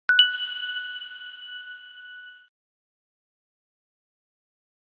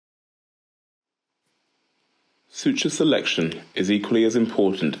Suture selection is equally as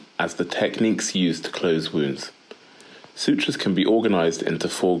important as the techniques used to close wounds. Sutures can be organized into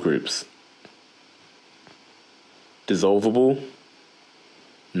 4 groups: dissolvable,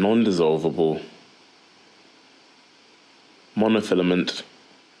 non-dissolvable, monofilament,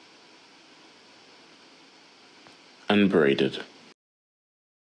 and braided.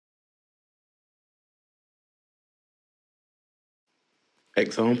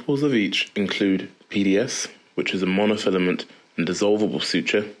 Examples of each include PDS, which is a monofilament and dissolvable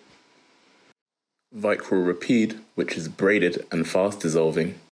suture, Vicryl Rapide, which is braided and fast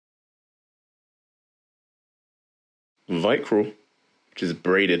dissolving, Vicryl, which is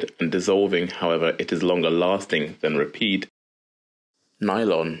braided and dissolving, however it is longer lasting than Rapide,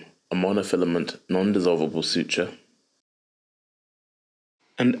 Nylon, a monofilament non-dissolvable suture,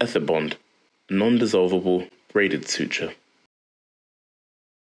 and Ethibond, a non-dissolvable braided suture.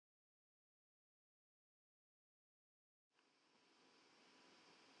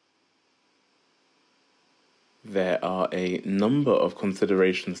 There are a number of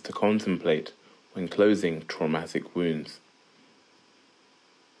considerations to contemplate when closing traumatic wounds.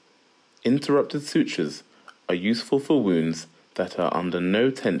 Interrupted sutures are useful for wounds that are under no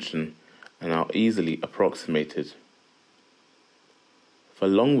tension and are easily approximated. For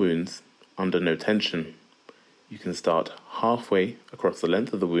long wounds under no tension, you can start halfway across the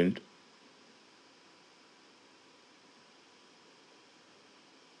length of the wound,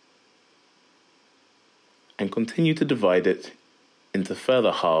 and continue to divide it into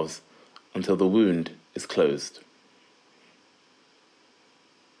further halves until the wound is closed.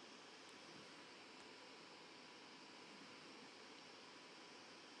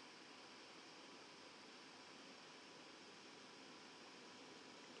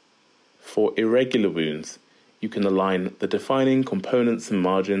 For irregular wounds, you can align the defining components and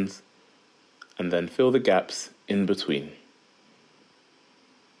margins, and then fill the gaps in between.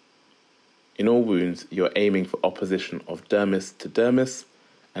 In all wounds, you are aiming for opposition of dermis to dermis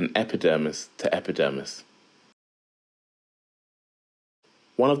and epidermis to epidermis.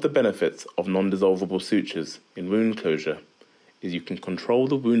 One of the benefits of non-dissolvable sutures in wound closure is you can control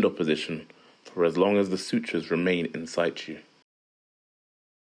the wound opposition for as long as the sutures remain in situ.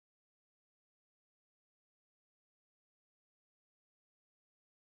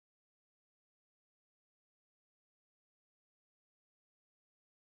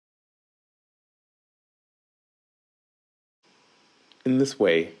 In this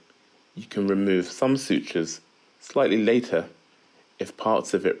way, you can remove some sutures slightly later if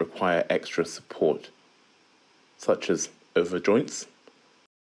parts of it require extra support, such as over joints,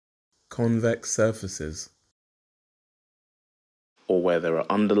 convex surfaces, or where there are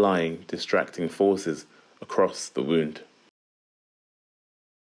underlying distracting forces across the wound.